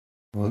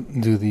We'll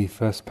do the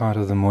first part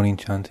of the morning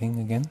chanting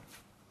again.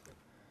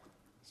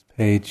 It's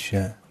page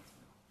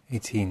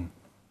 18.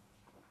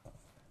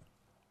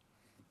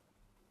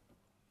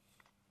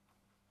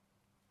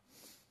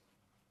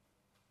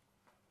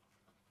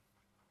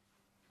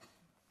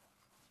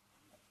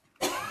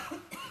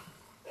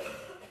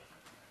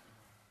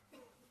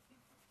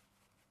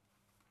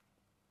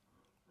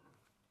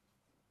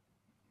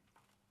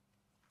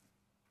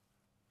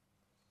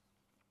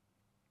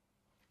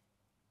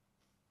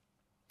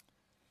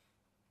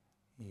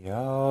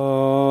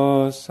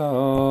 Yosom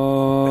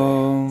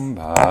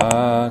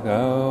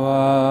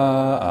Bhagava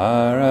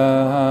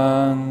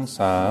Arahang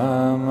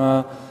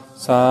Sama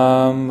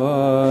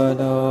Sambuddho,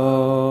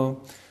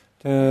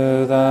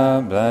 to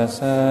the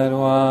Blessed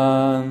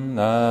One,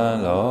 the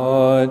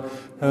Lord,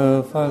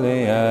 who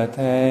fully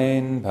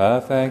attained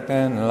perfect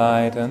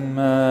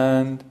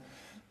enlightenment.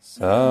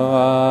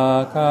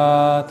 Savakato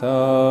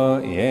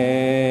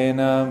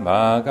yena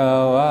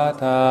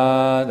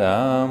bhagavata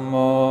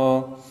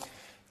dhammo,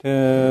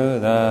 to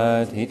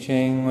the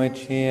teaching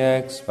which he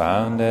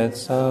expounded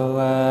so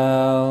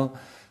well.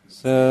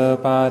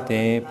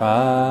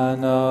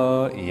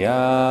 Supatipano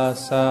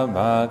yasa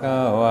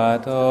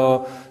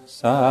bhagavato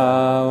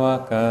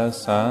sāvaka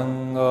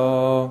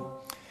sangho,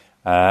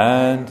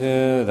 and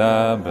to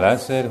the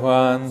Blessed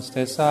One's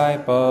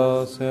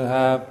disciples who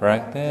have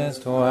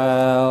practiced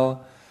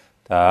well.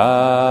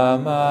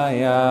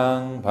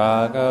 Tamayang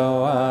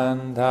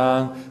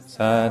bhagavantang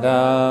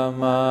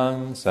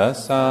sadamang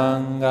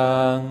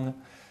sasangang,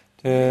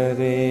 to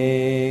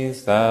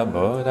these the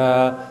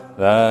Buddha,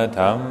 the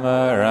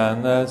Dhamma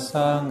and the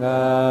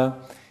Sangha,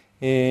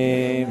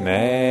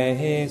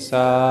 imehi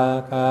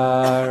sakarehi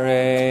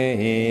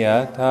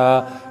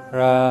yata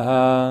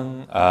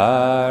rahang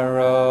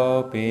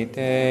aropitehi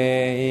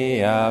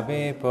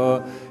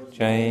abhipu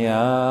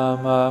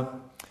jayama.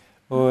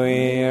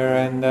 We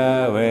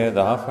render with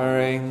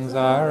offerings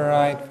our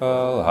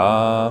rightful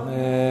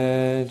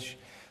homage.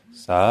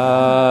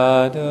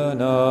 Sadhu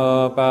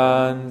no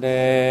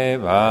bande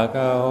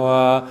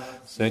bhagava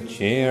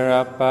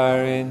suchira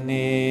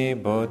parini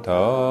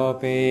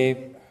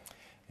bhutopi.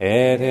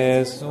 It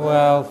is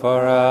well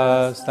for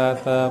us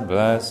that the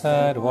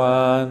Blessed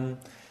One,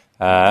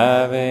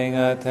 having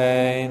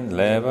attained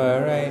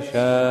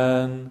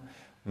liberation,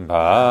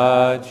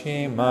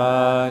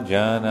 bhajima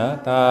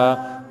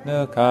janata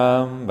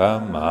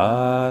nukamba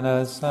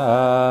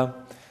manasa,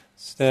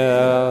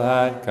 still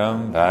had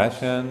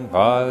compassion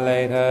for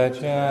later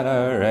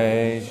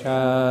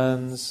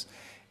generations.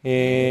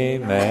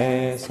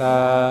 Ime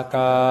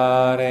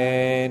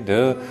sakare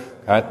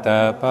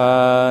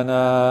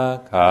dukkatapana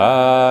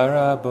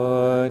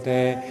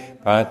karabuddhe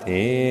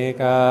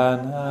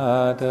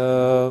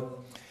patikanadu.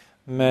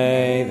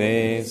 May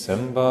these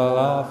simple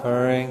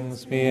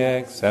offerings be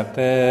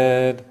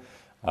accepted.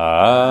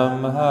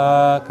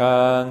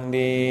 Amhakang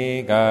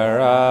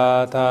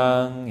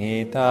digaratang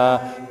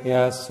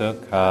hitaya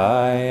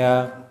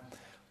sukhaya,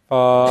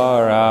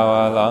 for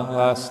our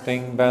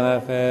long-lasting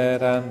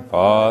benefit and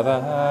for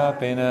the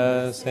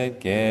happiness it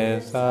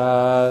gives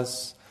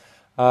us.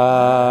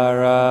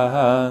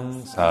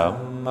 Arahang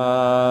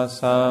Samma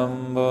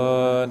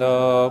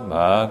Sambuddho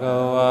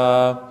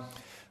Bhagava,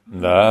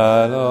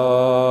 the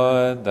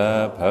Lord,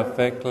 the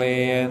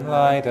perfectly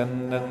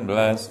enlightened and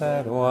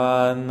blessed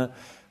One,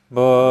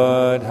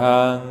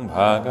 Buddhang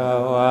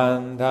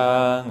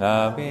Bhagavantang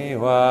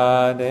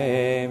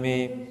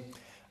Abhivademi.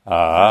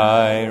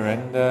 I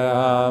render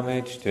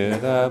homage to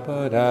the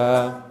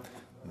Buddha,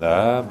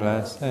 the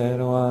Blessed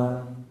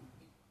One.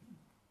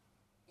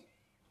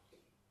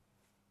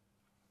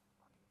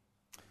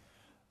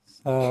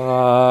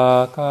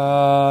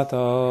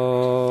 Savakato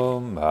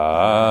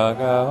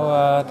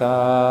Bhagavata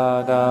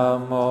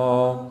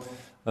Dhammo,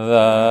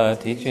 the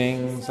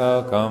teaching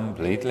so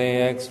completely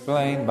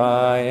explained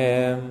by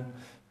him.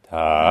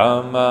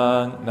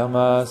 Dhammang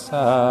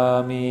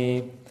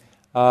namasami,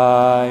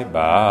 I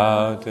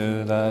bow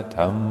to the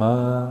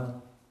Dhamma.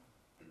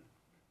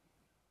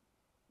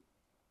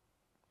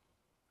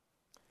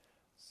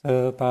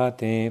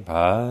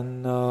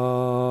 Supatipano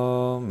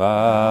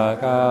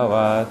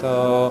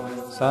bhagavato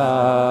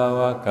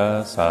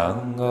sāvaka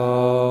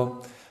sangho,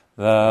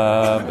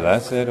 the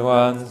Blessed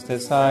One's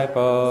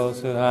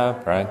disciples who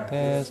have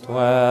practiced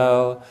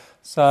well.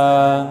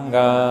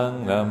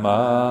 Sanghang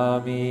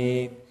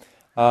namami,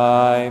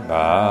 I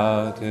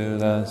bow to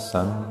the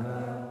Sangha.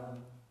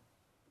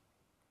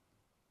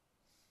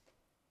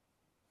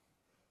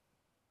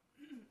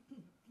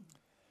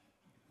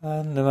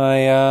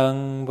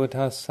 Andamayang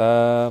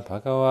buddhassa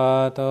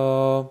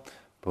bhagavato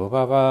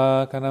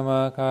bhuvava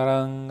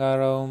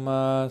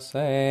kanamakaranga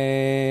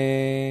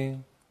se.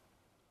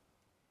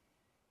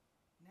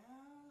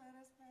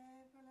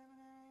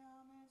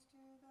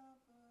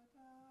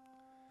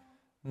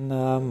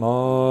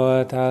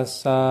 Namo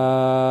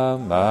tassa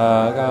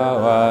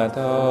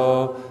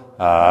bhagavato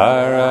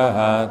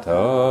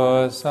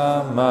arahato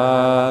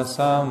samma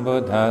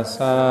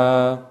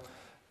sambuddhassa.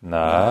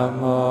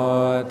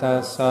 Namo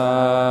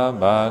tassa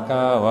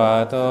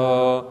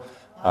bhagavato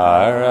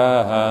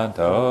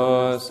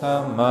Arahato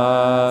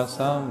Samma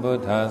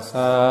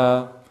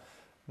Sambuddhassa.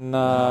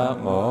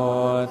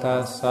 Namo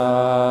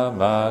tassa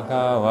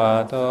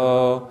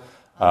bhagavato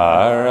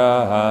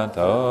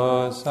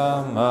arahato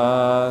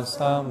samma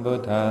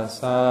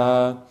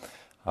sambuddhassa.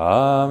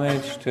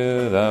 Homage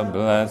to the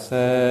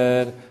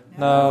blessed,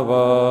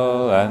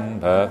 noble,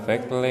 and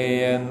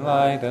perfectly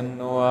enlightened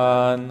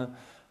one.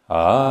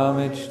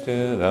 Homage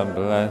to the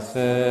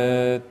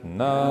blessed,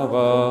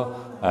 noble,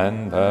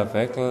 and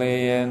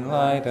perfectly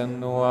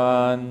enlightened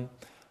one.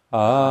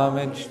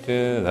 Homage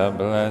to the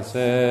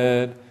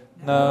blessed,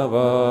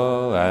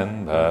 noble,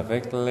 and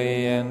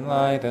perfectly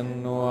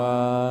enlightened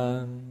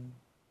one.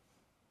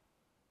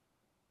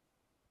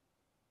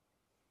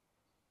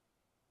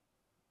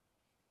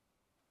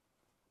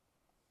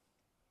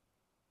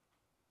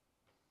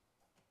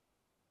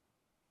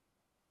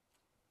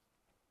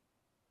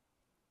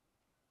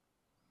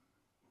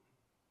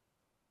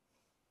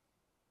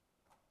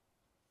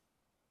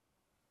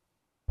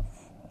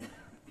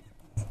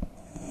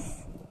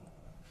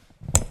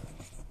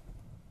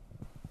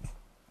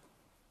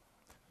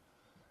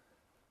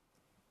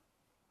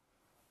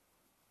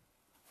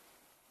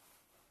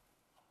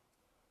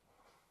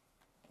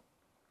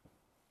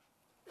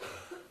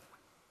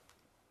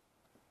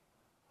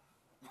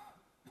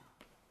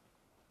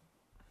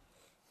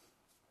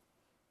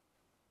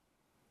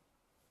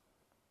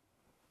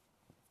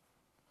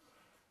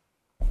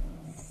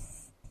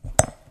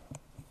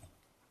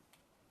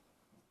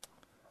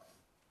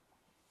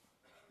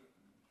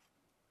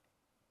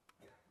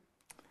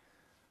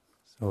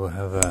 So we'll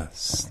have a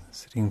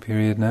sitting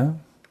period now.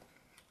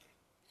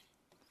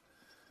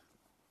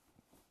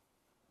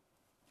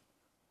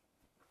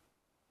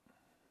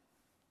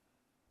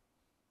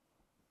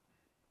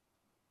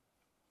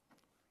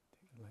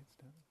 Take the lights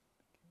down.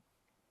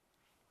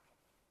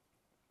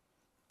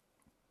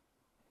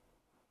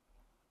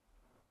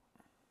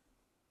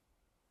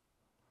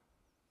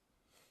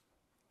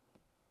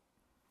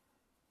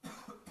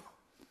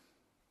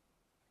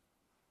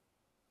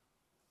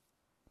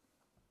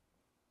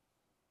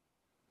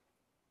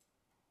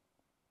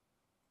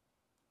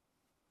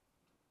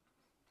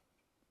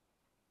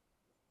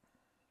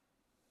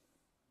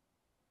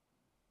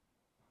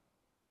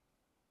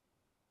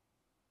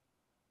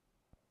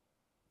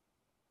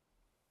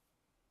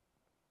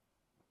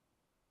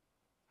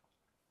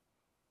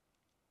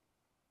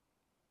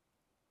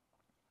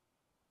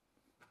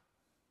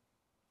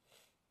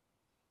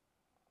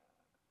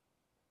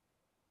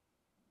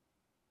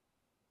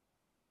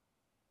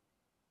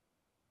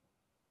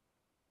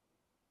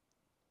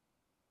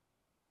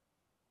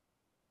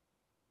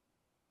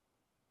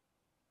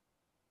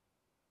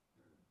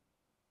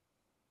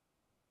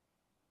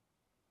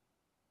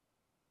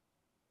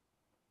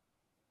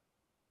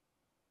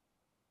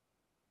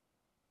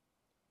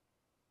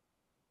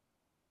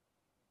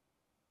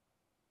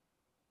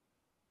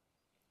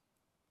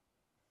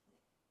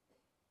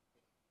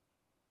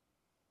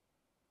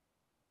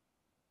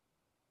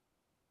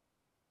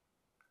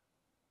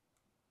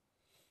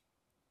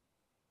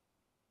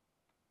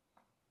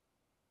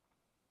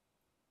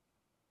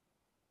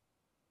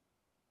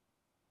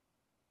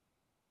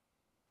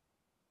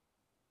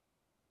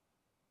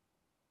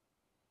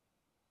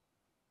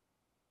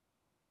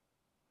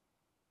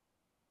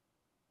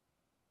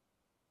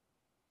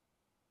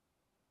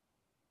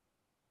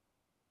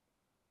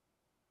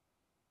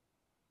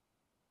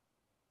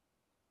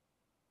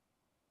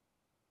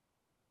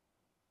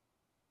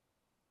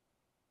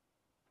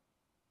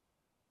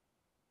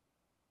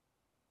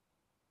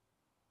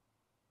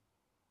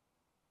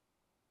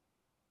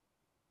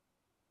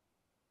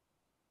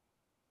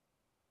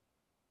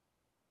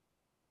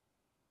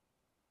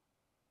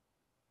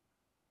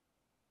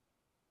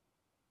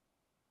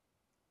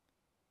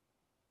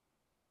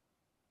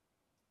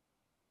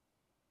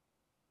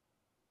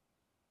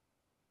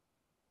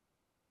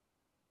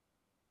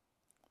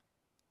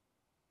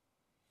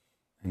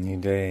 A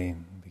new day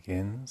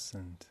begins,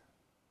 and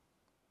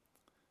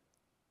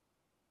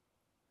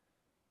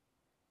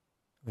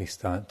we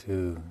start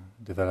to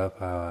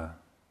develop our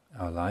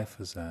life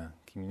as a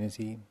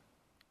community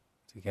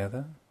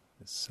together.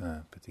 This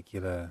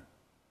particular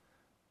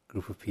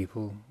group of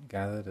people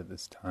gathered at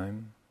this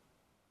time.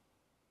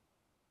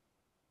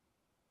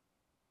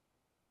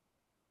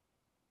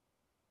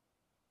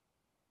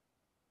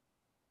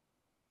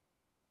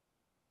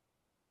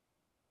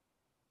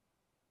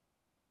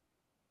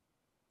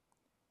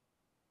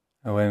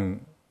 And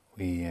when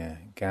we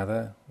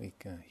gather,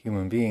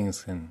 human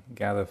beings can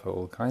gather for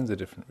all kinds of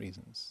different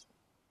reasons.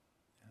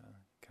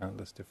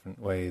 Countless different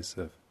ways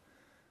of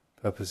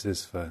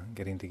purposes for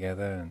getting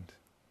together and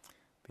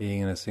being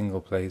in a single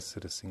place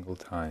at a single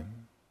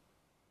time.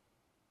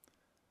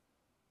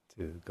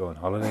 To go on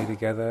holiday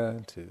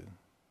together, to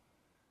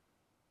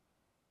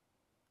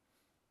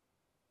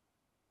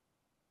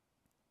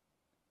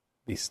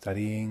be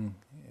studying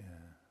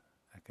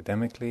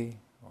academically,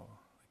 or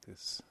like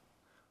this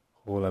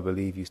hall, I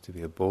believe, used to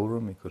be a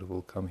ballroom. We could have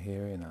all come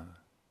here in our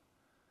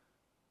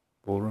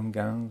ballroom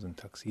gowns and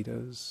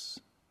tuxedos.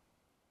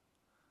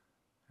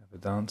 have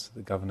a dance at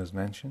the governor's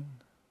mansion.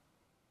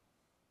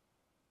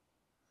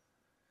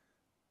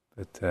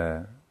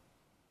 But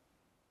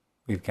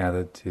we've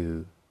gathered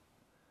to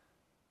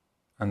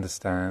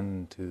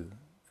understand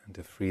and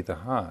to free the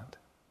heart.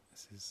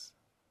 This is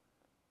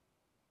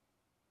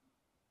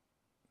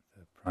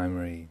the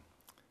primary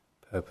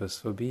purpose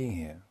for being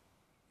here,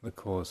 the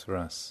cause for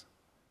us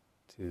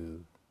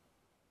to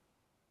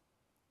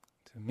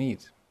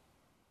meet,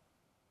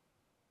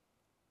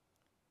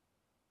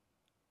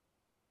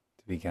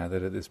 to be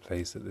gathered at this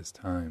place at this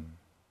time.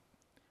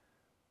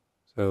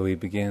 So we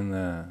begin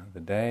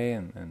the day,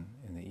 and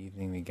in the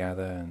evening we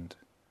gather and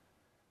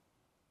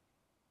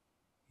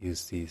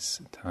use these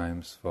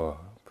times for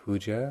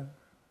puja,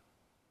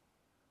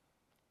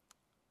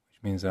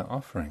 which means an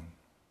offering.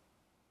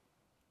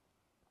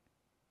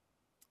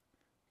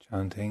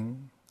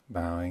 Chanting,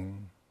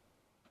 bowing.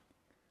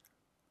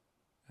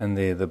 And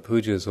the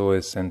pujas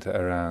always center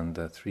around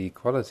the three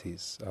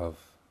qualities of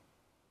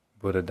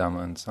Buddha,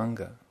 Dhamma and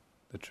Sangha,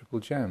 the triple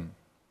gem,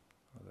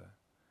 or the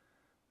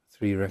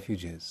three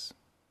refuges.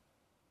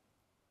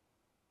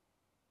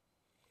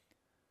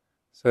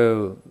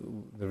 So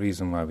the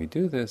reason why we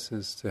do this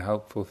is to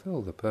help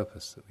fulfill the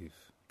purpose that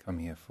we've come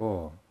here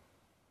for.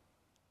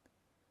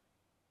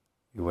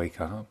 We wake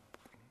up,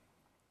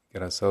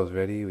 get ourselves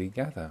ready, we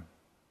gather,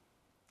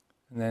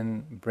 and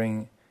then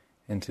bring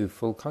into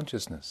full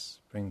consciousness,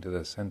 bring to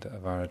the center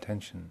of our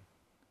attention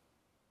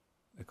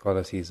the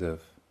qualities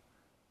of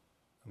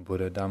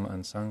Buddha, Dhamma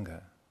and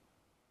Sangha,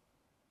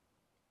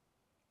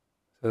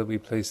 so that we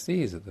place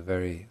these at the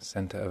very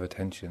center of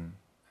attention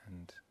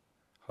and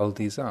hold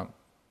these up.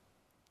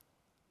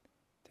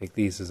 Take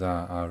these as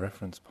our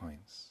reference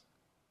points.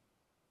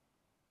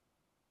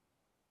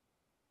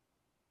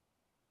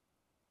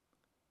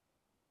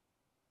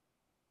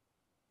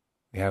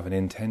 We have an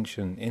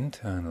intention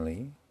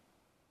internally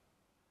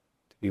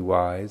to be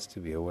wise, to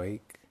be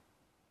awake,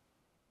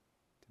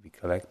 to be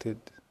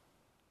collected,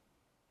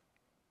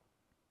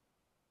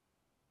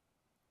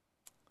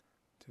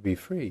 to be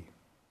free.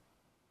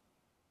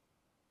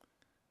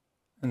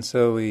 And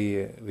so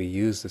we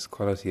use this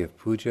quality of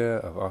puja,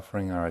 of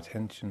offering our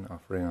attention,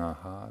 offering our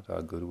heart,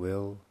 our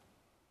goodwill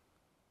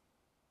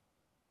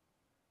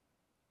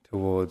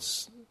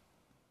towards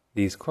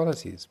these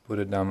qualities,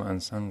 Buddha, Dhamma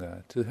and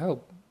Sangha, to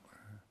help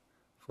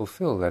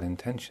fulfill that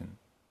intention.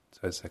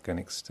 So it's like an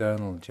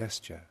external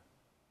gesture.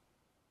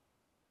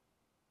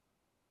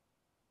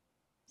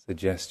 It's a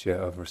gesture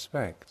of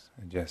respect,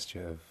 a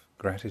gesture of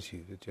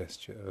gratitude, a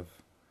gesture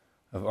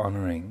of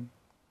honoring.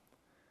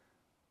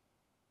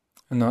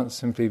 And not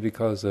simply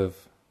because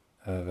of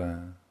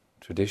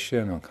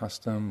tradition or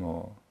custom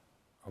or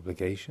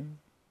obligation,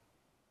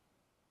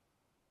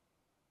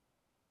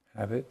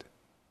 habit,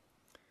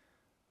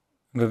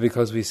 but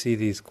because we see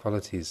these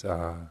qualities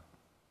are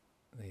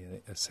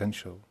the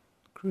essential,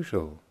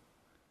 crucial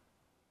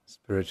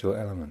spiritual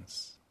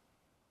elements.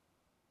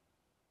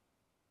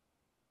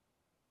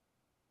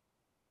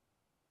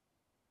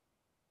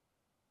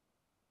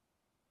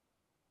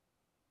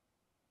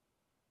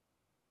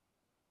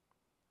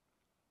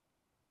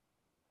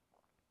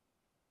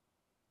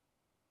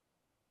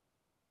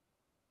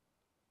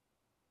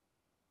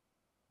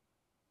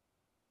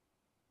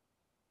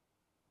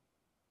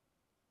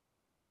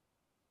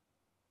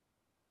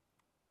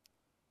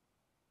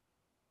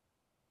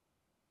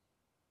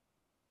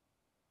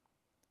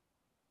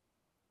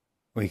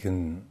 We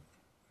can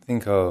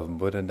think of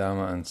Buddha,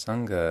 Dhamma and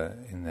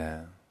Sangha in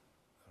their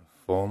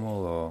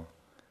formal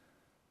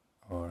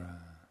or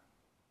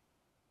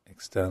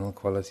external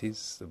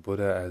qualities. The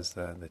Buddha as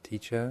the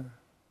teacher,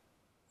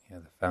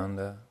 the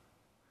founder,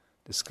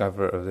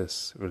 discoverer of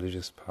this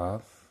religious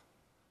path.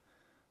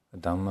 The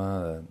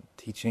Dhamma, the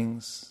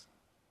teachings,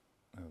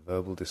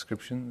 verbal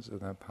descriptions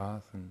of that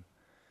path,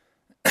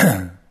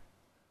 and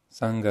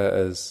Sangha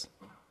as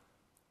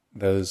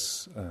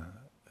those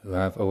who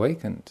have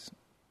awakened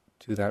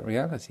to that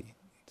reality,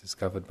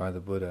 discovered by the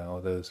Buddha, or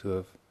those who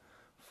have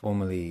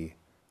formally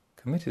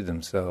committed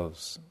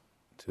themselves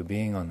to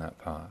being on that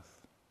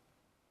path.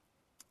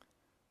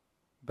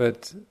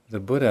 But the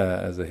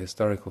Buddha as a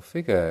historical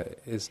figure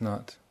is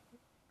not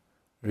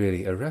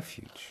really a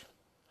refuge.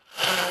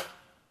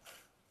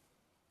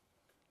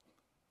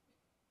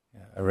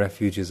 A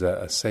refuge is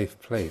a safe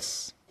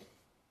place.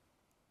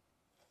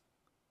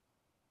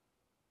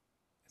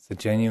 It's a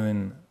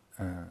genuine,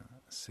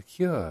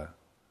 secure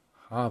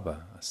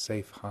harbour, a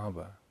safe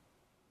harbour.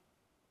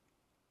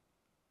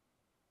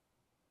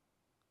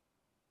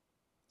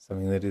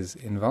 Something that is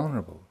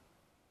invulnerable.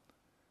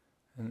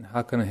 And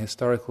how can a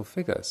historical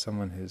figure,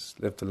 someone who's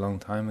lived a long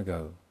time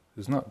ago,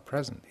 who's not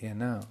present here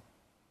now,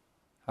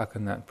 how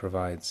can that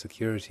provide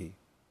security,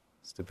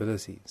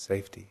 stability,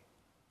 safety,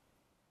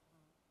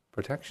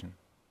 protection?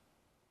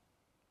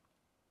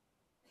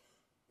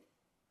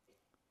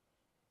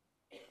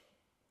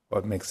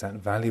 What makes that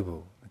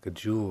valuable, like a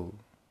jewel,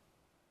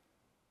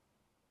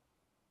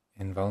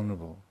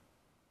 invulnerable?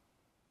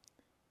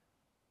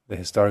 The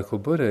historical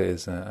Buddha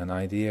is an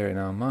idea in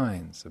our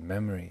minds, a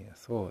memory, a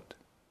thought.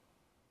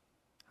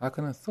 How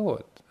can a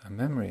thought, a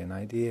memory, an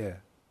idea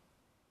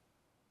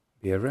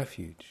be a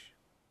refuge?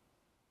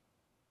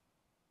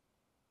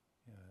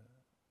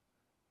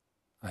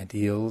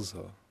 Ideals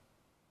or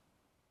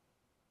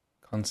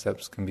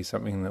concepts can be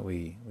something that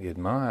we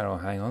admire or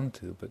hang on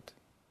to, but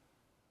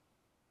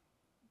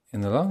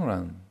in the long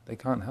run, they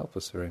can't help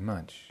us very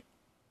much.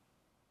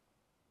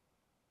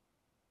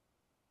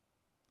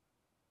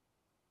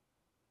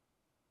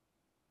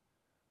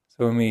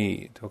 So when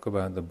we talk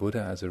about the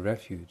Buddha as a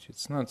refuge,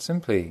 it's not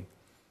simply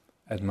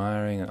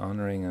admiring and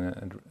honoring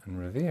and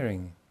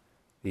revering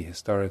the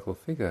historical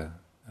figure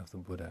of the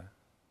Buddha,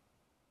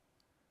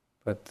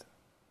 but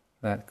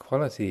that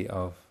quality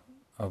of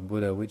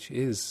Buddha which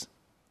is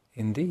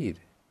indeed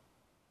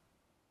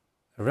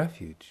a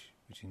refuge,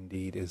 which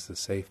indeed is the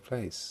safe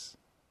place,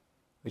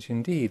 which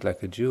indeed,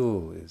 like a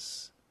jewel,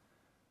 is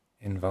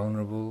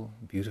invulnerable,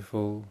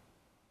 beautiful,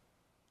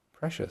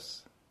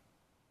 precious.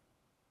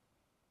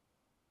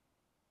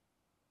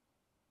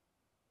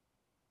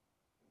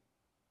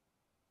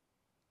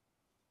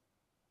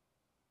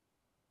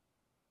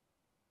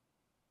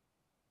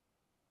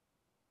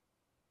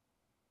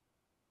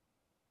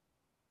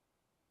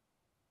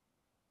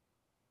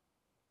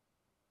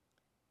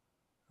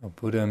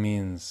 Buddha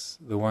means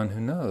the one who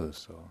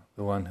knows, or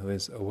the one who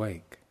is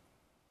awake.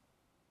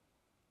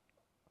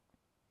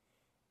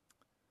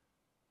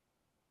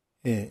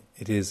 It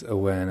is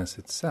awareness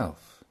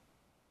itself,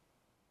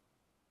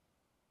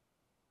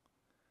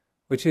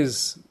 which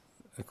is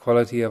a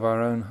quality of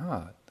our own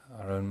heart,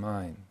 our own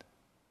mind.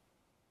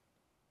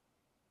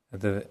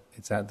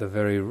 It's at the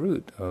very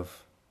root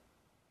of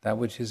that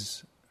which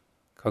is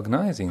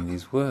cognizing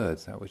these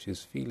words, that which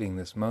is feeling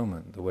this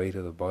moment, the weight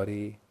of the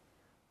body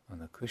on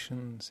the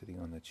cushion,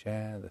 sitting on the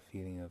chair, the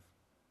feeling of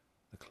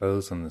the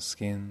clothes on the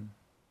skin,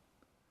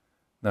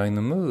 knowing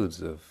the moods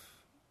of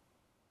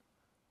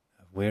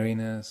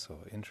weariness or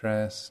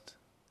interest,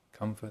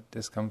 comfort,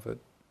 discomfort.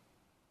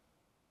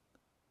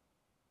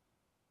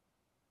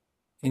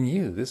 In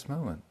you, this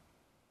moment,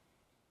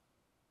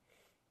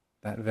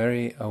 that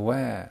very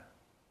aware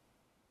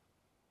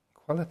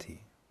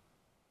quality,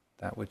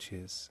 that which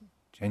is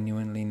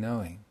genuinely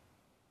knowing.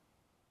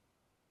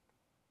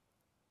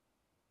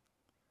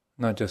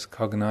 Not just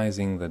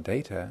cognizing the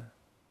data,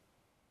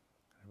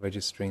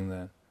 registering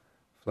the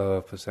flow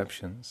of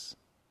perceptions,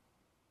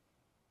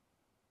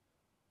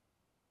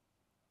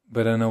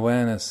 but an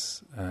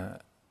awareness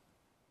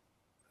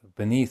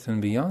beneath and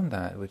beyond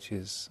that, which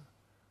is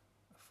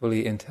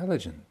fully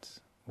intelligent,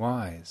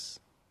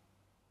 wise.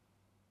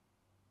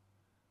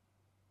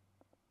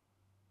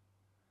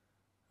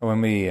 When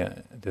we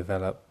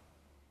develop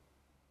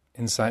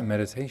insight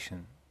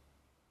meditation,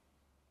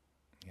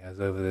 as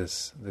over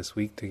this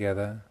week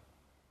together,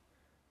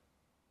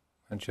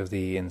 much of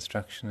the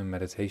instruction and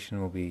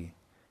meditation will be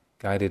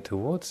guided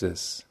towards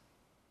this.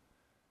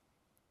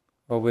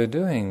 What we're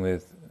doing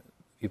with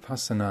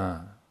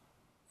vipassana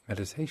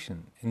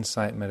meditation,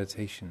 insight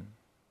meditation,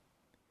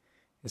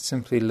 is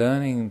simply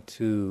learning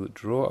to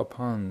draw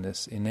upon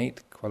this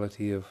innate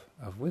quality of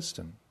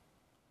wisdom,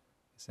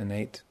 this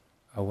innate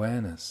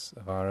awareness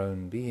of our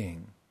own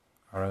being,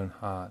 our own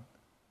heart.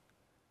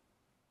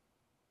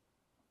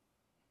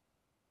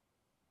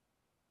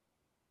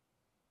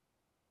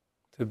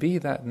 To be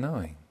that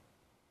knowing,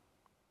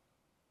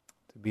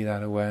 to be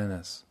that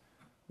awareness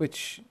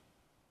which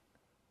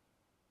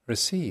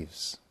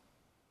receives,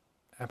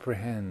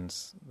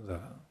 apprehends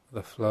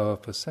the flow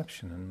of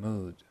perception and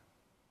mood.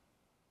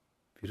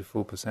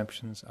 Beautiful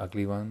perceptions,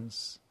 ugly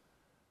ones,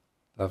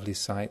 lovely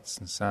sights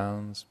and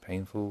sounds,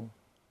 painful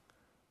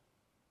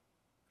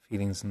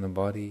feelings in the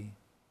body,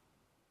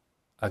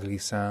 ugly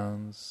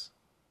sounds,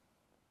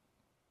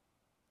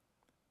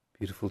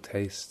 beautiful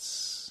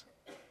tastes,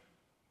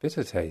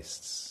 bitter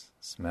tastes,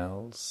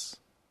 smells,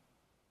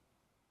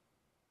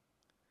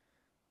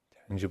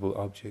 tangible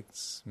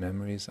objects,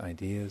 memories,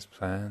 ideas,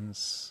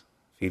 plans,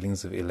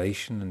 feelings of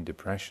elation and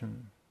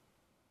depression,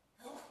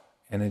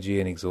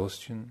 energy and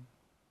exhaustion,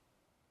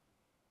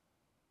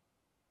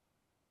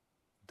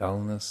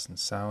 dullness and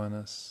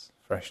sourness,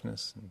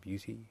 freshness and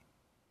beauty.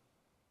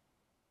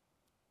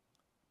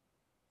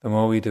 The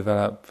more we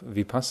develop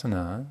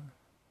vipassana,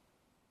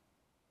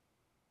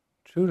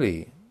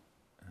 truly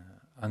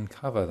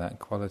uncover that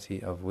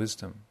quality of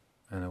wisdom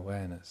and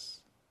awareness.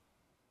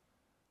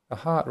 The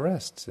heart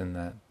rests in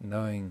that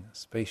knowing,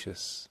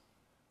 spacious,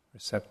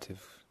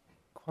 receptive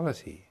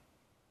quality,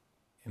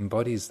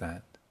 embodies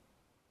that.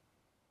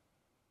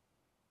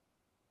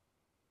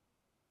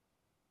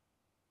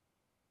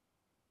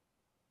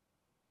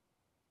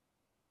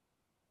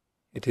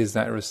 It is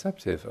that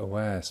receptive,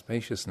 aware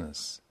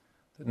spaciousness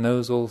that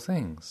knows all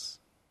things,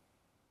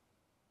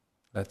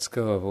 lets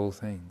go of all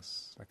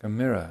things, like a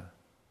mirror,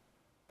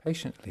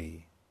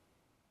 patiently,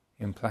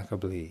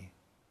 implacably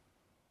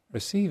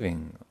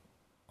receiving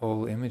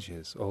all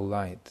images, all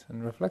light,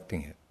 and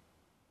reflecting it,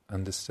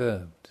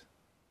 undisturbed,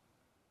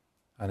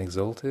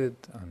 unexalted,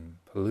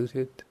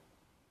 unpolluted,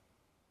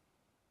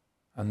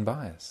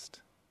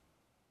 unbiased.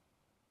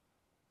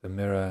 The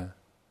mirror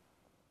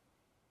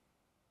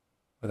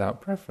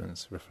without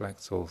preference,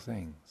 reflects all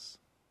things.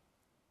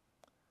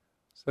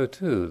 So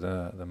too,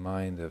 the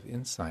mind of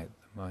insight,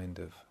 the mind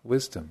of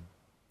wisdom,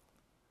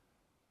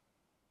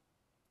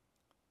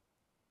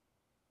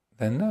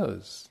 then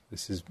knows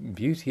this is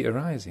beauty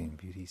arising,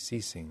 beauty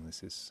ceasing,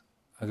 this is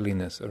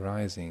ugliness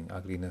arising,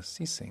 ugliness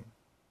ceasing.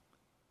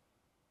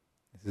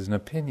 This is an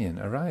opinion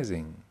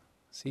arising,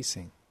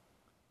 ceasing,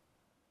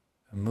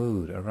 a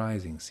mood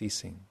arising,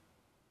 ceasing,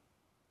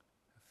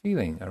 a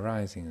feeling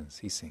arising and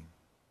ceasing.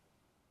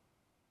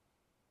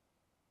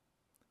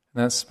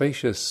 And that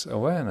spacious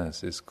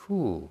awareness is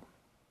cool,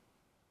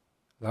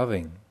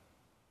 loving,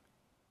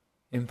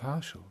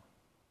 impartial,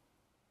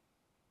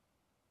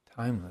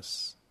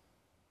 timeless.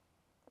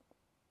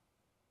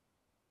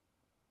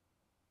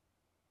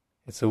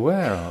 It's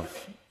aware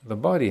of the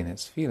body and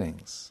its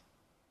feelings.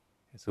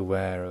 It's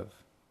aware of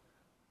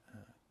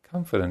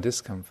comfort and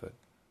discomfort,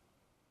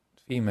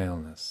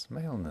 femaleness,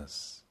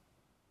 maleness.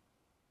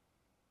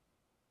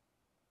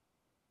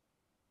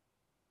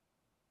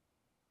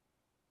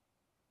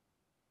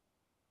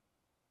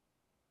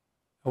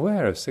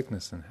 Aware of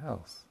sickness and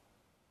health.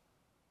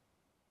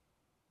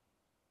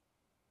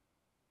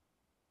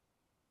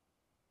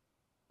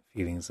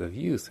 Feelings of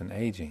youth and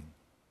aging.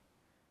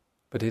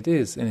 But it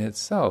is in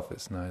itself,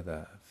 it's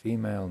neither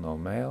female nor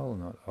male,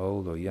 not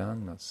old or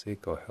young, not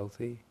sick or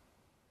healthy.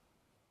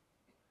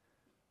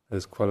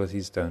 Those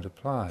qualities don't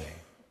apply.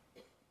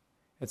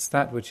 It's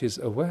that which is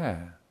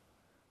aware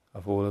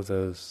of all of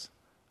those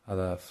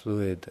other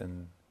fluid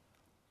and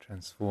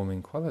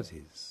transforming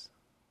qualities.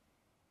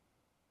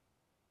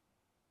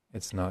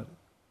 It's not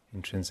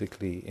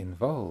intrinsically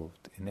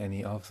involved in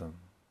any of them.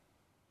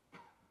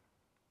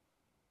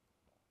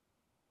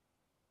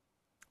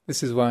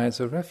 This is why it's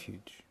a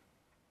refuge.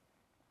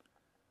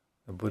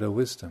 The Buddha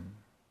wisdom,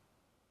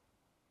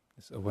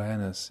 this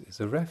awareness is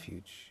a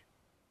refuge,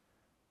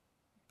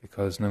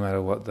 because no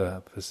matter what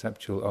the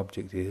perceptual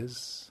object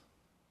is,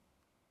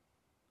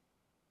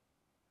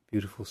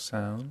 beautiful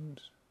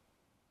sound,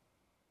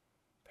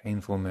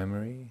 painful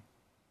memory,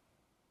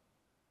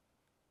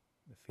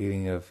 the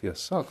feeling of your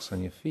socks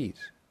on your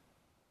feet,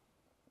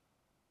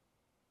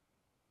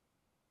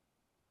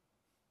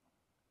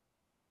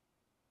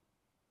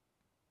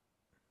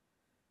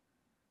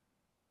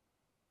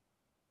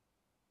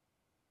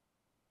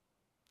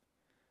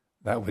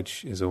 that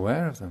which is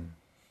aware of them,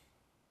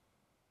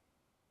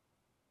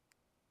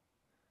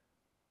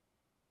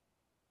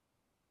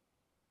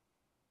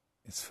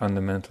 is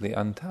fundamentally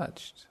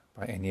untouched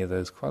by any of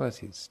those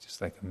qualities,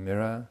 just like a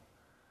mirror.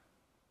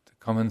 The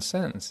common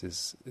sense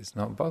is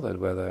not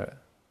bothered whether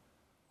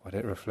what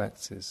it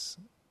reflects is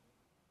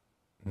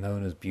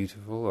known as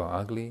beautiful or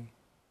ugly,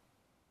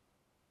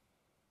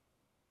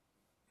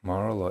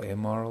 moral or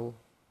immoral,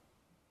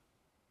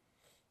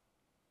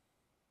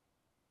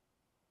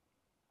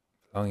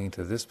 belonging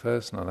to this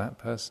person or that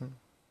person.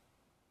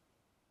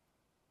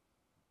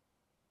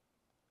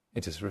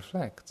 It just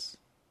reflects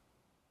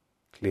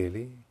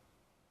clearly,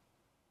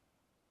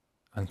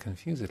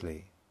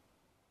 unconfusedly,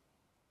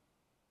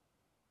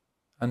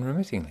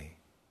 unremittingly.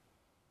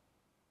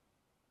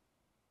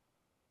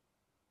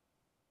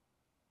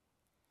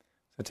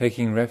 So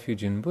taking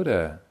refuge in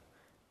Buddha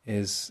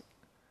is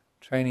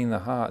training the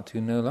heart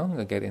to no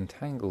longer get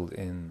entangled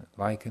in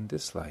like and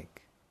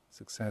dislike,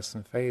 success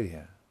and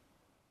failure,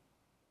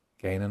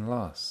 gain and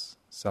loss,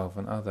 self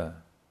and other,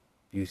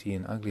 beauty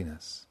and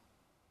ugliness.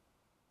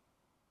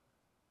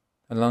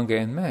 No longer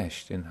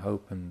enmeshed in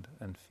hope and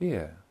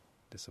fear,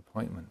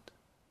 disappointment.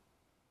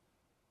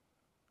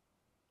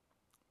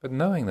 But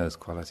knowing those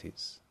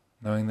qualities,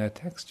 knowing their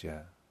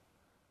texture,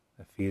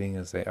 their feeling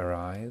as they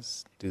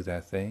arise, do their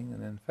thing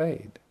and then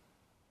fade.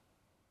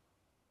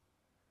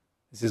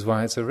 This is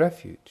why it's a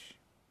refuge,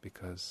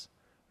 because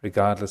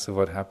regardless of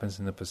what happens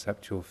in the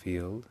perceptual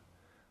field,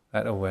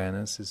 that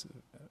awareness is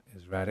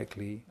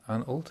radically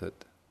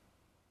unaltered.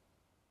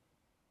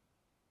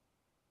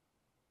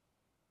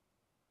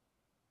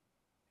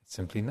 It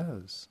simply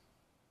knows.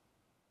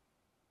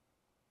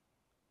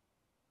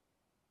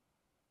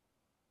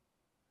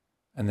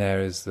 And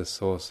there is the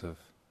source of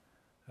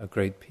a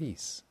great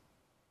peace,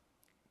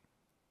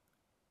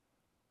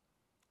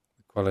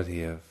 the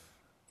quality of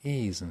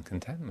ease and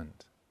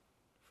contentment,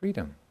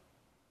 freedom.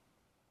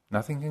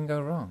 Nothing can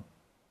go wrong.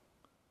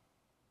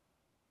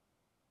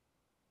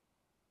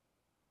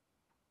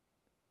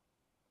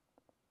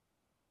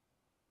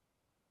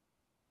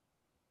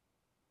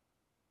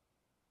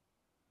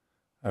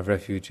 A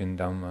refuge in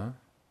Dhamma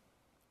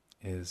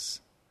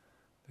is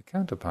the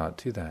counterpart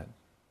to that.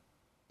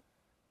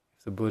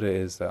 If the Buddha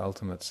is the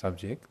ultimate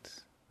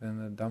subject, then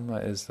the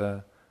Dhamma is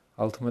the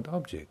ultimate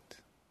object.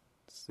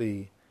 It's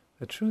the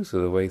truth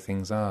of the way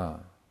things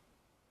are,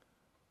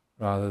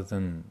 rather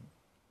than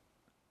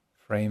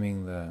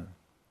framing the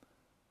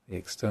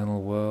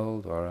external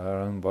world or our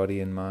own body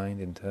and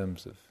mind in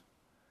terms of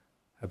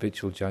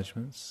habitual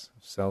judgments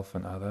of self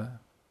and other,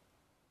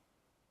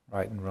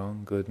 right and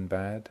wrong, good and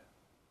bad,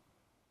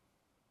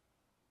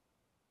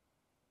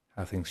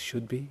 how things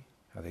should be,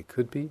 how they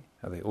could be,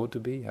 how they ought to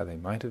be, how they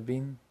might have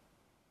been.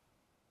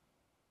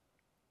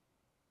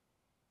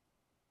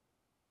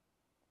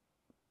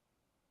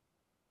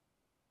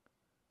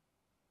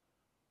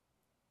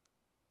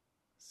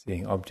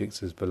 seeing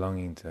objects as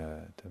belonging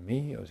to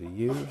me or to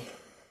you,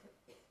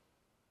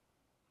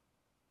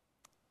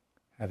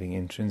 having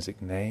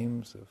intrinsic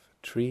names of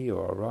a tree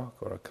or a rock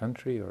or a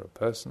country or a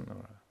person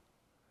or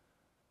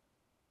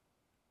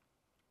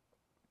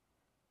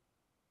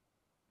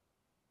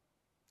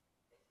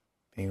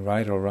being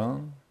right or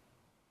wrong.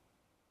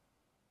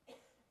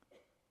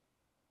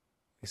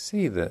 We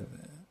see that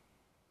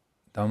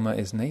Dhamma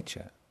is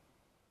nature.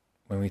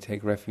 When we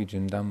take refuge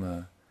in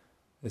Dhamma,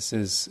 this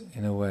is,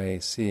 in a way,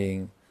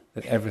 seeing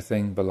that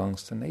everything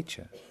belongs to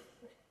nature.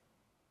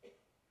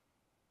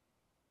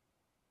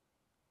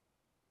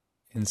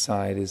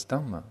 Inside is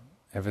Dhamma.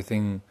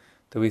 Everything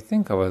that we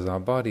think of as our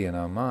body and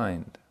our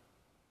mind,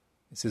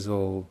 this is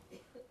all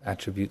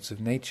attributes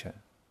of nature.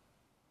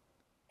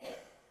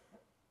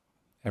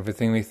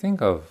 Everything we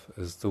think of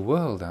as the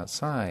world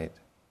outside,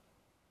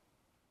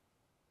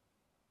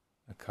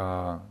 a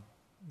car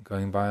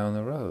going by on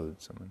the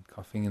road, someone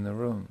coughing in the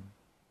room,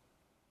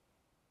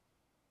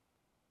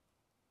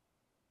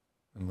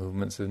 the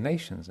movements of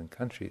nations and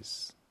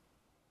countries,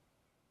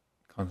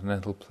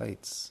 continental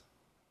plates.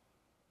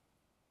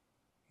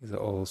 These are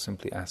all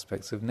simply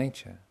aspects of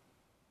nature.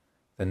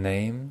 The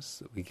names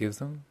that we give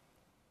them,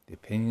 the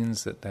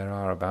opinions that there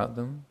are about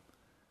them,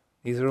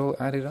 these are all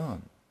added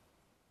on.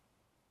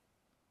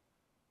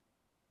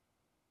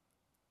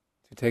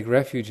 To take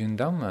refuge in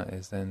Dhamma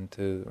is then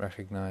to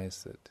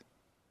recognize that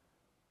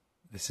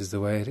this is the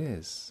way it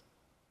is.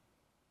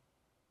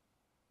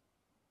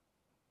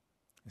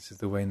 This is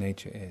the way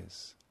nature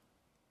is.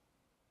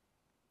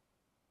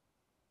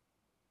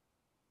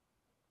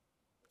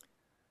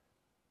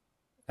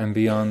 And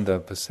beyond the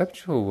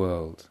perceptual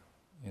world,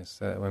 yes,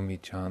 when we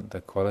chant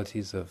the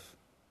qualities of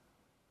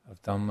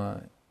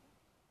Dhamma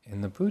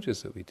in the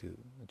pujas that we do,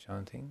 the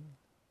chanting,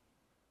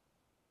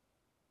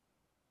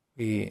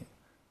 we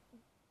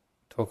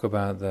talk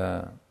about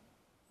the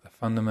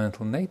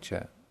fundamental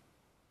nature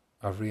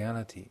of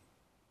reality,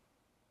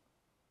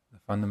 the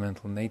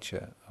fundamental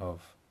nature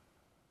of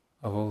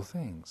all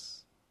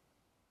things,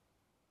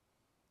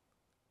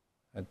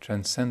 a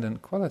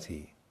transcendent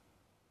quality.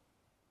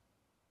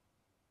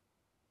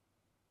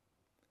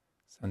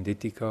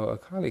 Sanditiko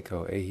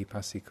akaliko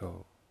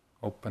ehipasiko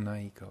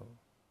opanaiko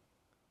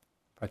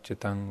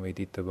pachatang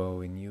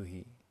veditabo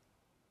inyuhi.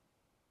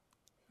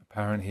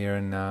 Apparent here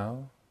and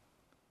now,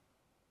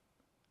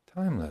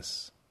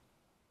 timeless,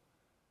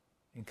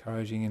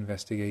 encouraging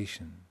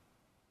investigation,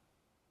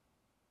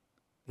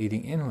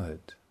 leading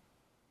inward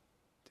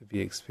to be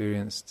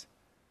experienced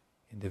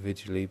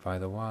individually by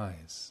the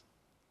wise.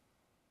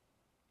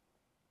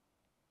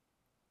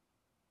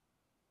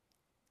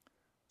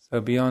 So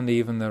beyond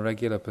even the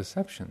regular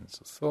perceptions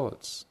of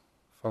thoughts,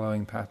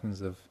 following patterns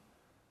of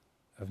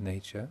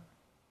nature,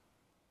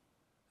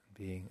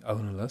 being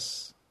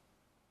ownerless,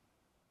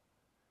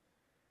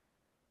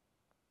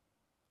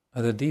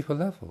 at a deeper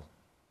level,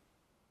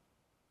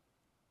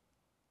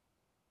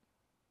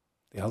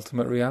 the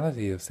ultimate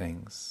reality of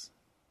things,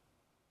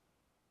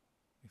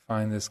 we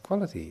find this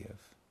quality of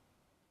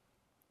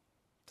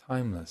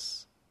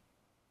timeless,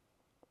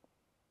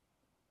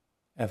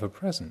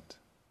 ever-present.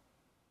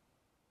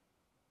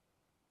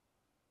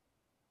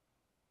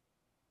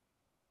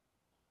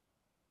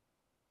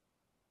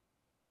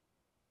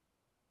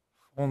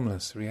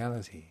 Formless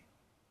reality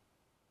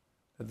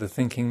that the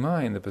thinking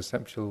mind, the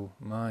perceptual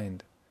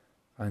mind,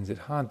 finds it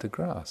hard to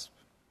grasp.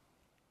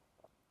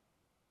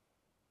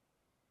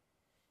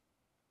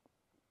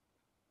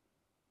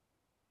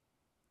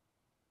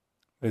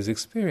 It is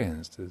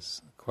experienced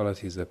as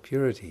qualities of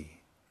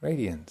purity,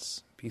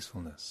 radiance,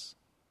 peacefulness.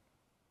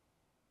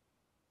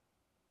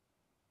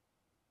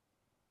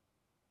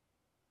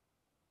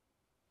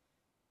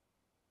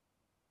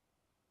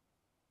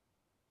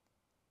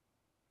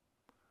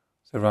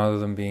 So rather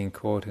than being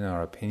caught in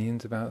our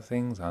opinions about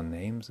things, our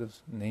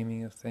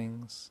naming of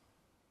things,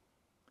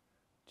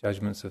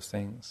 judgments of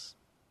things,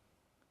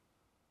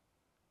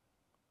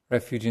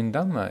 refuge in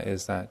Dhamma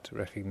is that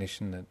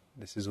recognition that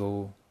this is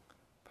all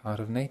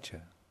part of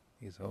nature.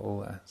 These are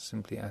all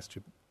simply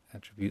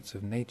attributes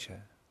of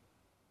nature.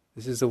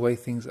 This is the way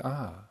things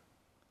are.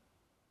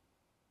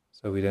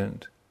 So we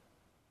don't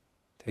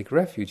take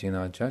refuge in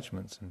our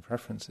judgments and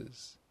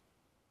preferences,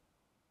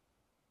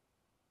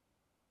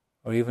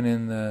 or even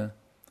in the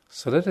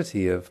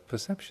solidity of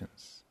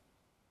perceptions.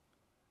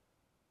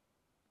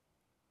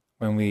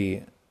 When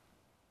we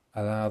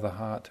allow the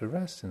heart to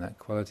rest in that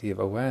quality of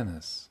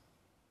awareness,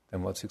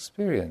 then what's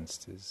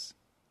experienced is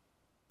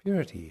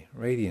purity,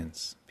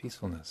 radiance,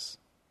 peacefulness.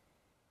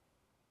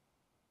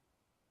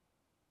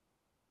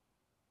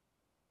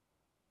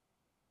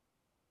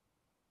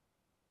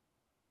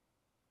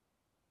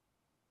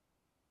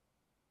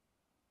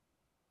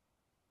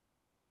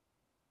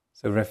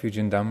 So refuge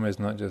in Dhamma is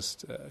not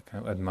just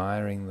kind of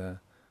admiring the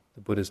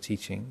Buddha's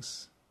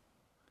teachings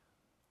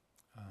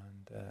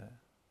and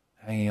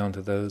hanging on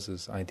to those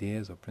as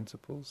ideas or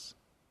principles,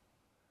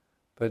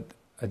 but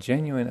a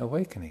genuine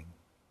awakening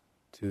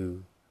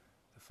to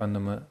the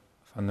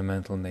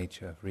fundamental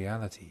nature of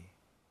reality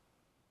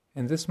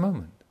in this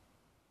moment.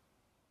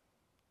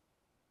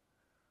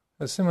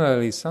 But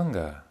similarly,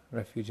 Sangha,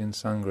 refuge in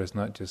Sangha, is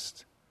not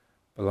just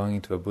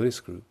belonging to a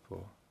Buddhist group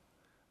or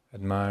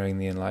admiring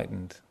the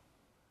enlightened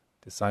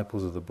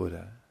disciples of the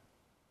Buddha,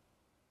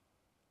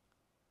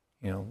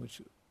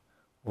 which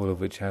all of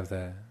which have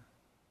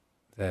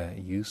their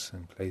use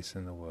and place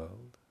in the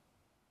world.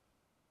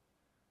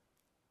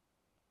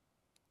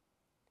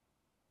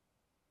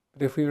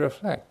 But if we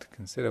reflect,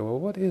 consider, well,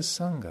 what is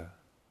Sangha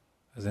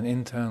as an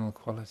internal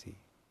quality?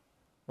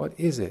 What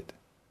is it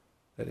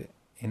that it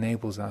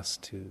enables us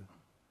to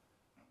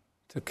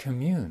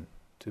commune,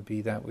 to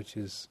be that which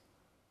is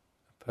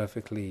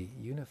perfectly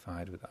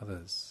unified with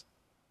others?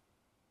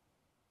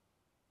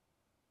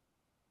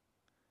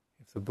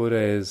 If the Buddha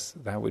is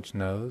that which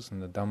knows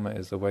and the Dhamma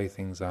is the way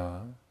things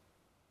are,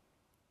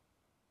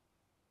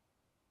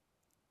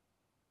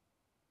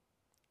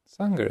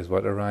 Sangha is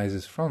what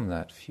arises from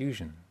that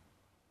fusion.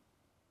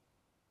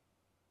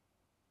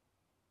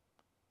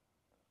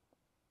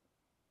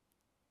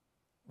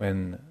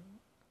 When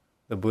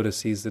the Buddha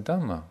sees the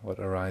Dhamma, what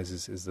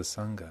arises is the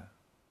Sangha.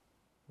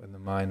 When the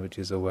mind which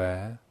is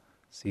aware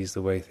sees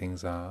the way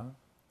things are,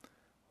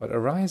 what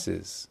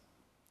arises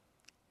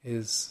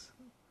is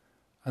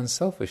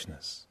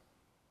unselfishness.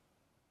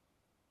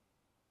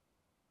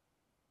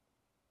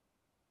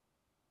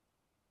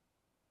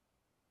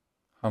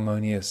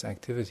 Harmonious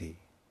activity.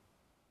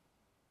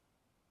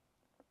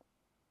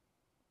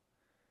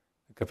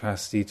 The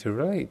capacity to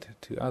relate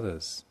to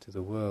others, to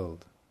the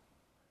world,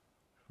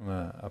 from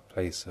a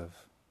place of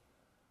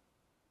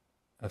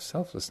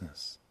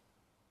selflessness,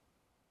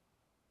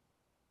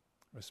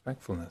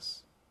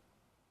 respectfulness,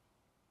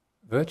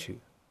 virtue.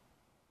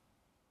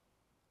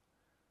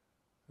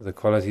 The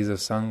qualities of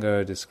Sangha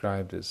are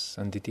described as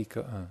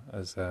sandittika,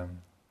 as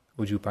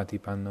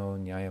ujupatipanno,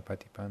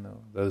 nyayapatipanno,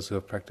 those who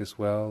have practiced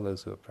well,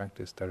 those who have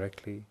practiced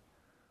directly,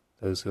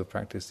 those who have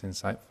practiced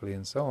insightfully,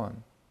 and so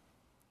on.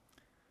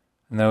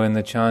 And though in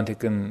the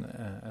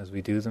Chantikan, as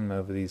we do them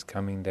over these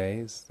coming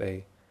days,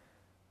 they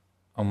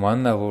on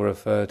one level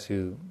refer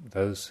to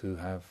those who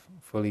have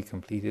fully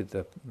completed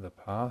the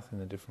path in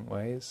the different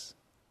ways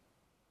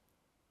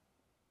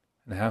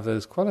and have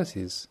those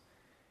qualities.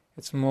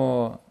 It's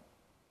more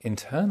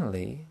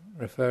internally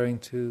referring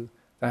to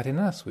that in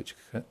us which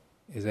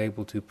is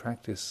able to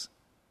practice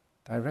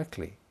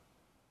directly,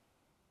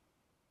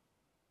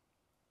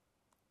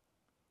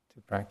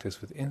 to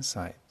practice with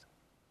insight,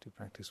 to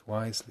practice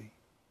wisely.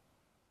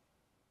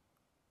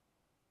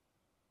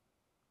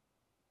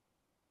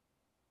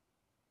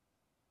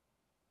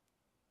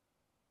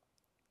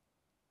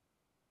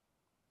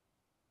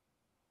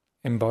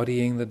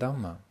 Embodying the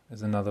Dhamma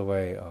is another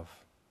way of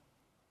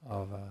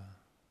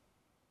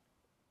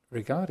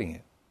regarding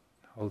it,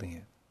 holding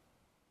it.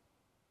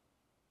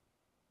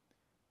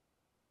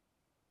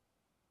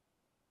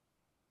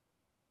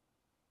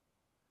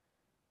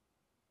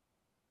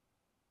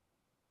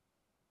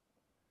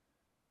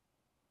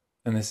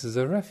 And this is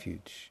a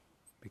refuge,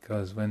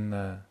 because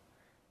when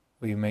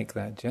we make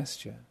that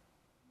gesture,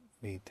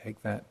 we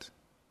take that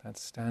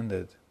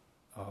standard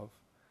of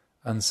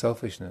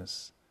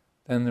unselfishness,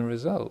 then the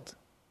result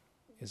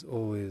is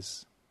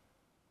always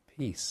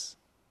peace,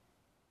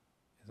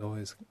 is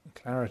always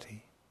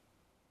clarity.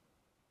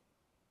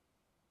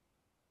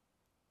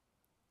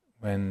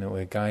 When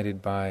we're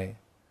guided by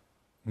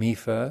me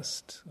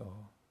first, or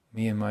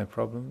me and my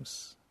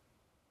problems,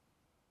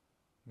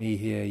 me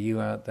here,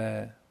 you out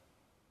there,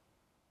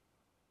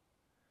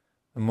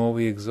 the more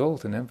we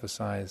exalt and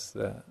emphasize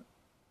the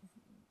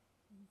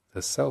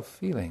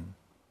self-feeling,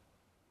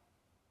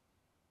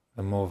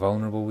 the more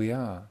vulnerable we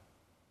are,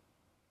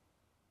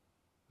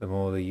 the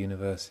more the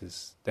universe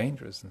is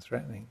dangerous and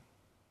threatening.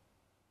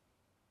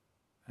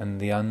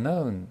 And the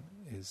unknown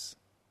is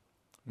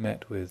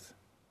met with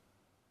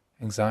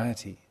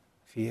anxiety,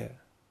 fear.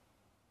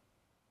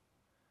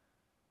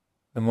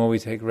 The more we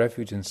take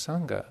refuge in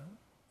Sangha,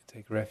 we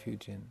take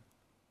refuge in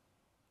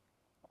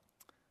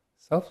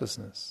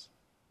selflessness,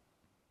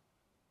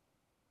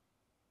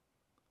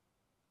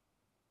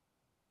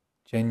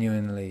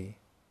 genuinely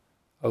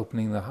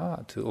opening the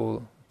heart to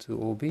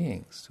all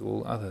beings, to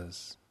all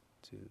others,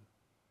 to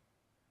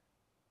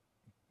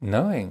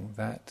knowing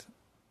that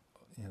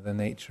the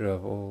nature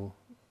of all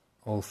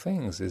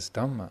things is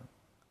Dhamma,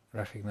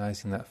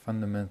 recognizing that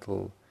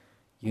fundamental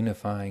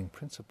unifying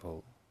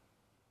principle.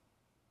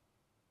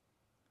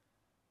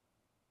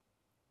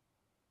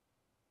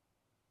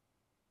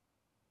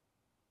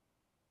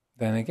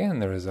 Then again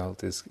the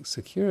result is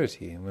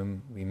security, and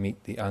when we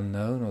meet the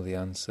unknown or the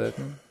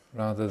uncertain,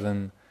 rather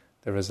than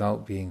the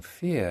result being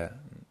fear,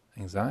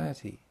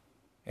 anxiety,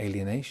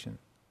 alienation.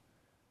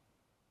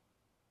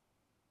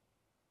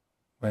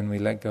 When we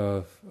let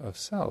go of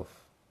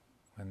self,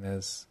 when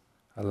there's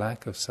a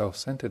lack of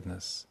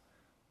self-centeredness,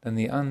 then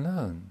the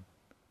unknown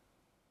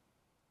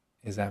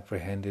is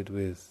apprehended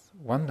with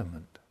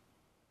wonderment.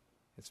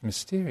 It's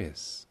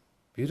mysterious,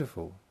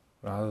 beautiful,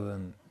 rather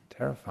than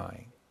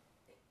terrifying.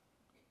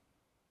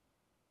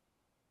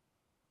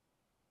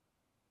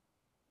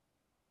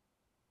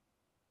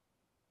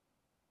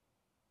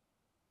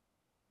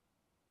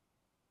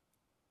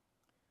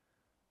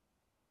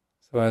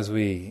 So as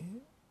we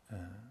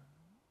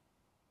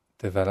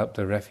develop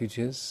the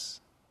refuges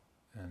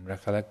and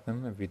recollect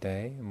them every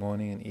day,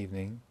 morning and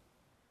evening,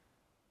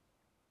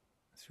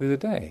 through the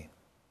day,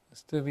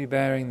 still be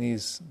bearing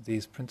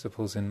these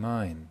principles in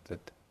mind,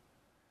 that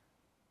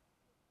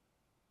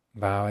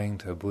bowing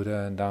to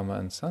Buddha, Dhamma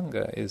and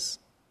Sangha is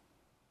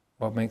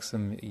what makes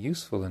them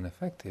useful and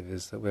effective,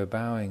 is that we're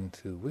bowing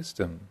to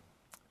wisdom,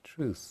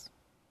 truth,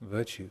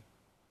 virtue,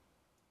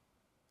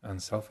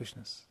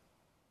 unselfishness.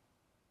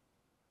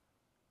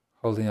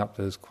 Holding up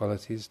those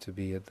qualities to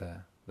be at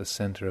the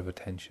center of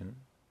attention,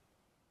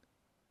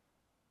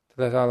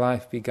 to let our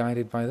life be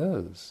guided by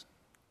those,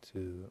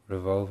 to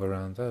revolve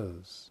around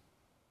those,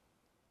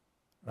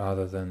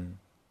 rather than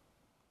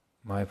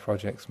my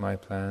projects, my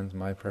plans,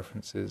 my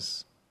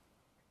preferences,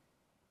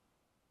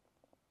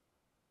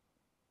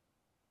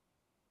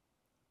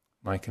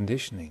 my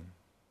conditioning,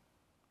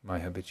 my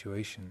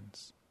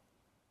habituations.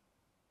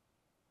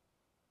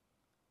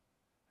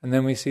 And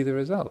then we see the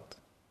result.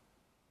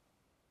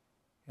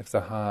 If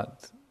the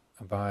heart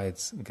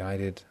abides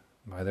guided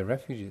by the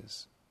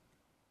refuges,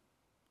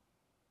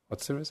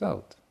 what's the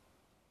result?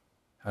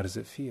 How does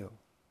it feel?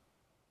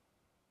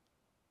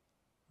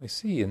 We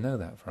see and know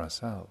that for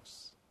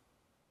ourselves.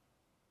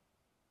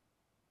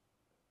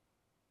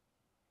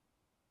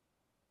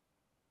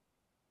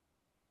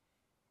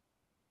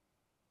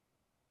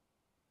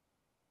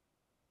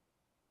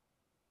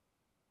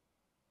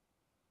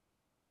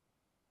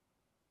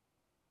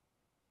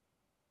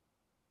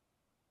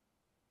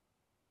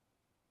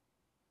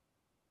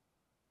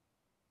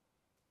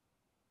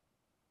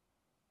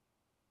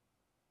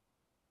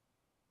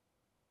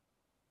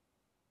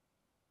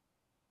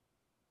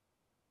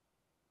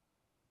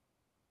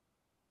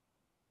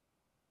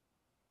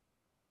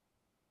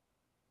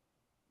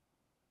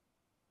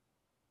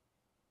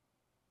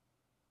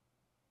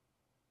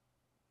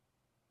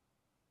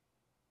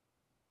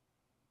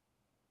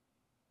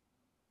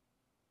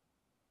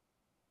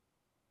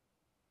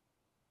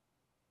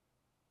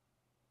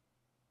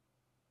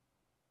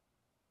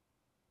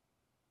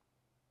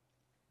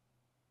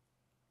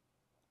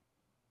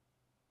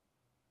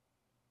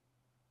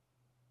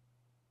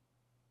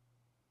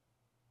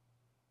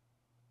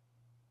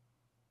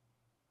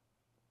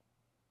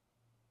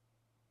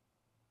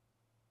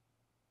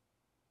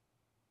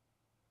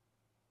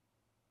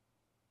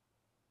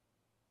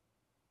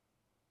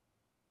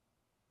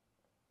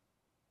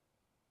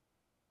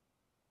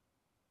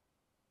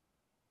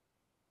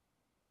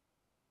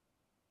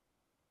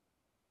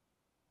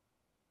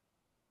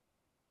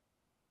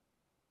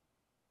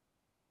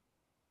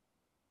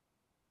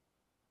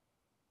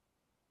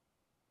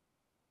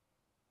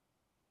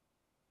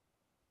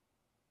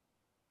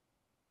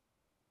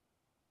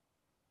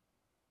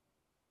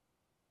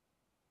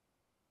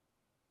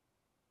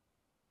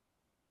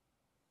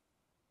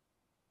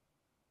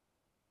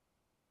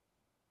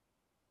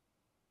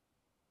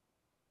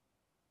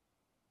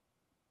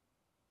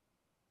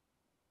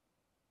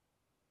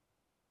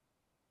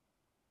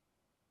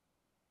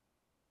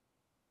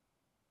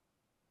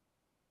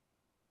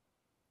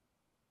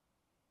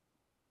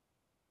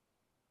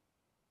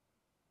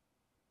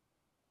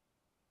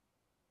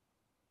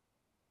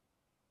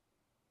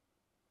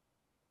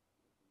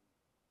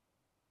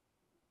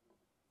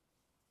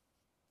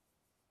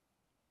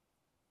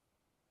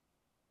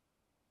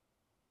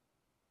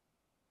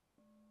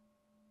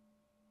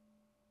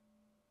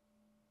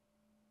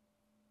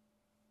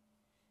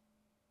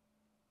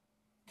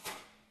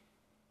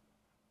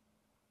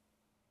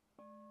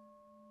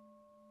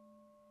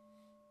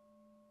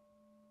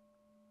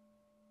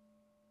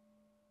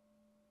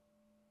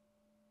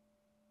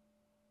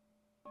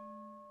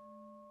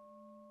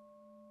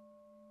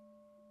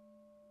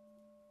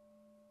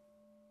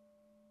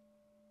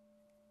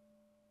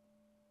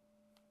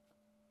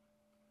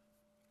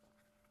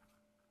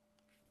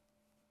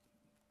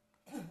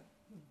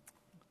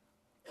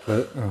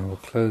 We'll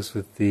close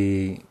with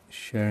the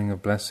sharing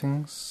of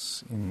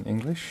blessings in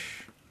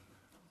English.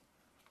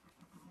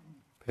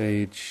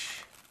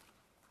 Page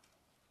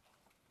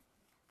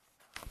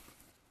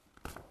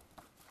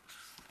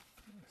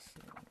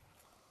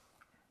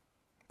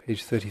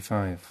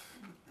 35.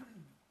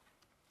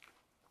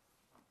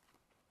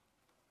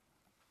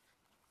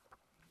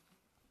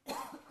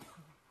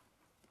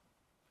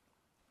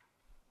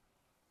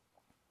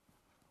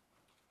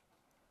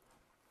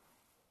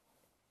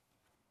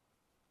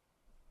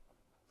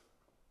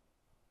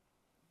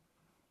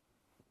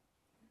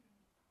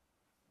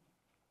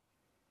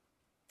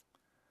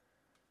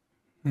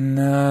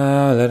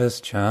 Now let us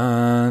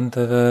chant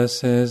the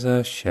verses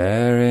of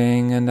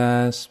sharing and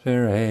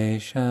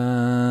aspiration.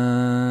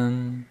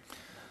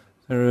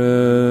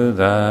 Through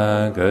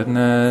the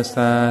goodness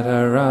that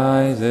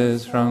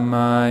arises from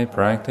my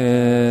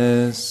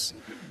practice,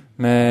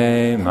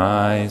 may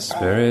my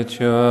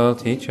spiritual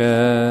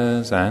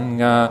teachers and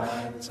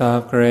guides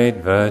of great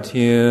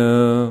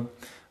virtue,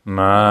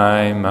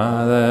 my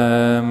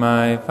mother,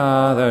 my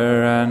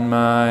father, and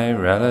my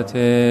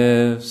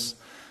relatives,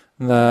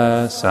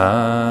 the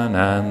sun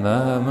and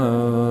the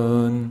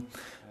moon,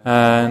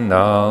 and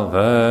all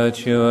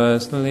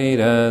virtuous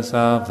leaders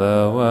of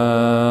the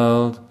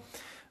world.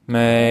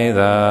 May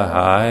the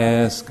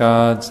highest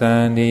gods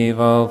and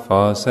evil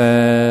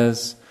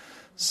forces,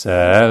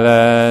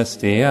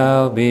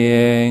 celestial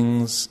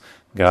beings,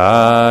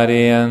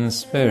 guardian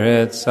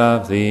spirits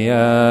of the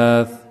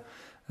earth,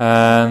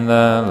 and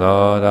the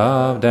Lord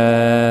of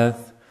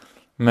death,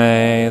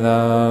 may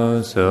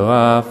those who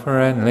are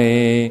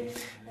friendly,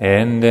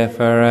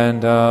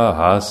 indifferent, or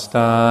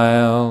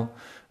hostile,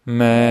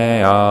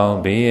 may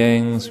all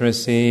beings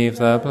receive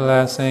the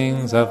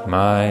blessings of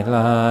my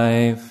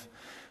life.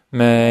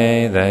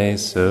 May they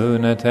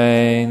soon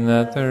attain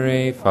the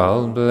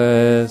threefold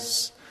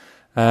bliss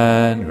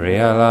and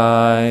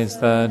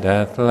realize the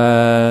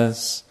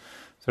deathless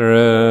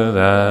through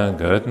the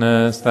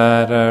goodness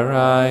that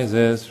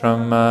arises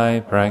from my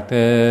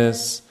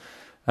practice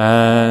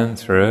and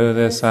through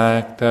this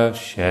act of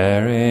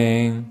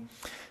sharing.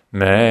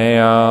 May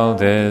all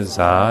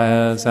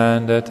desires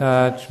and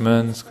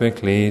attachments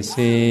quickly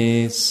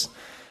cease,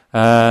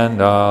 and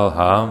all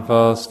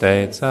harmful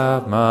states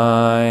of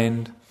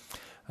mind,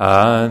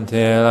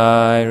 until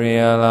I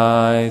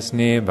realize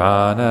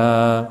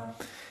Nibbana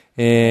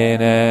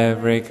in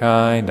every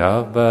kind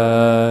of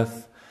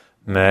birth.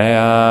 May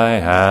I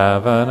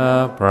have an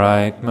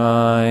upright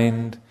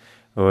mind,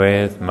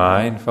 with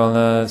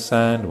mindfulness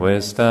and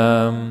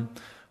wisdom,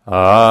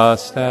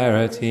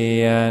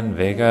 austerity and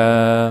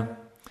vigor.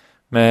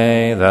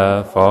 May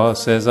the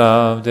forces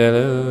of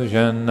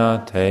delusion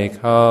not take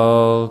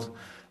hold,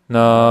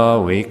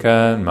 nor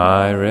weaken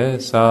my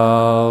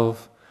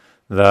resolve.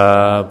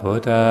 The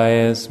Buddha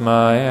is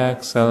my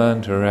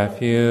excellent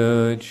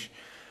refuge.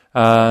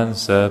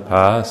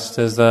 Unsurpassed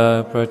is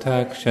the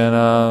protection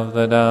of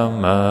the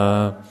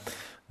Dhamma.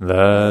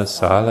 The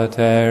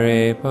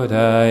solitary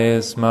Buddha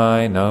is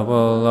my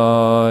noble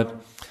Lord.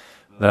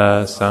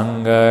 The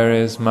Sangha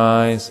is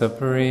my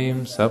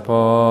supreme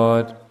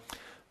support.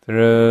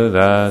 Through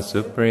the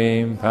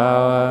supreme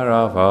power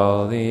of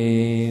all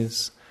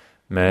these,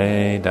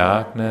 may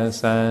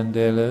darkness and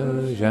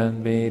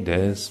delusion be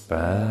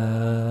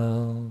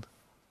dispelled.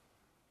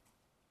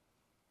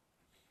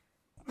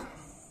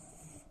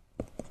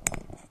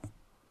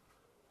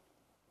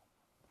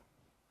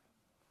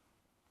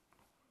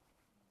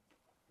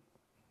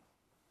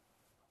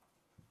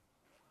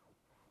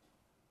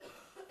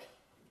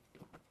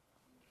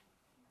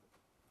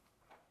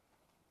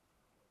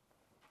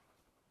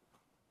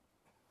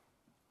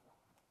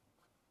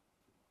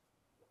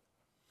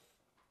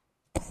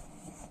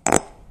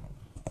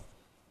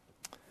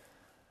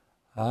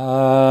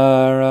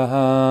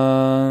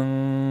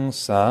 Arahang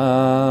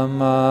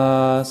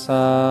Sama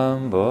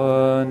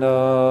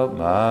Sambuddho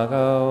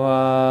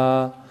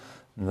Bhagava,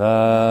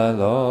 the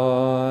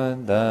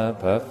Lord, the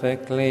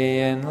perfectly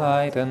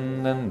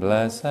enlightened and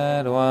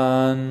blessed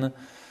One,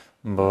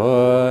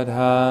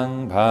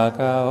 Buddhang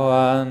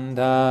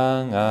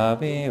Bhagavantang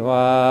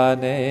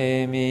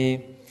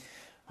Abhivademi.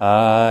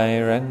 I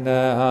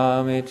render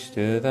homage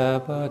to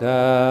the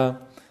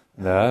Buddha,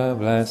 the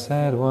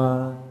Blessed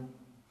One.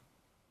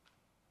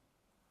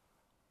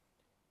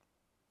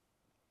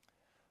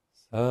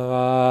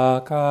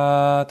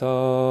 Savakato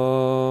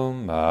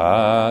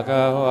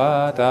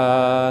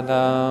Bhagavata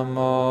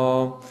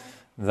Dhammo,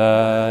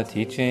 the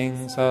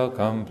teaching so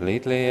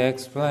completely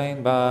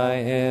explained by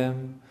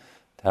him.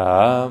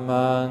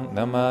 Dhammang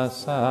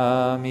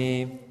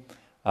Namasami,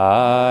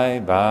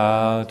 I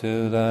bow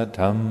to the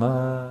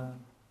Dhamma.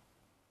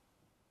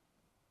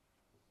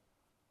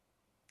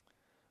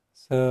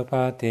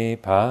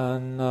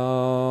 Supatipanno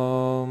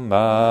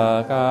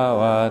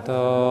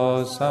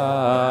Bhagavato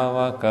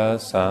Sāvaka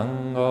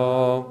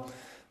Sangho,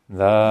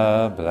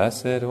 the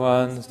Blessed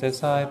One's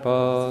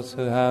disciples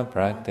who have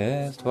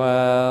practiced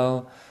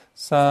well.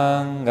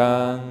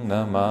 Sanghang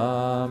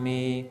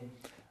Namami,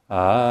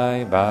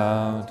 I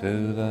bow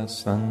to the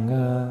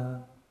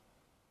Sangha.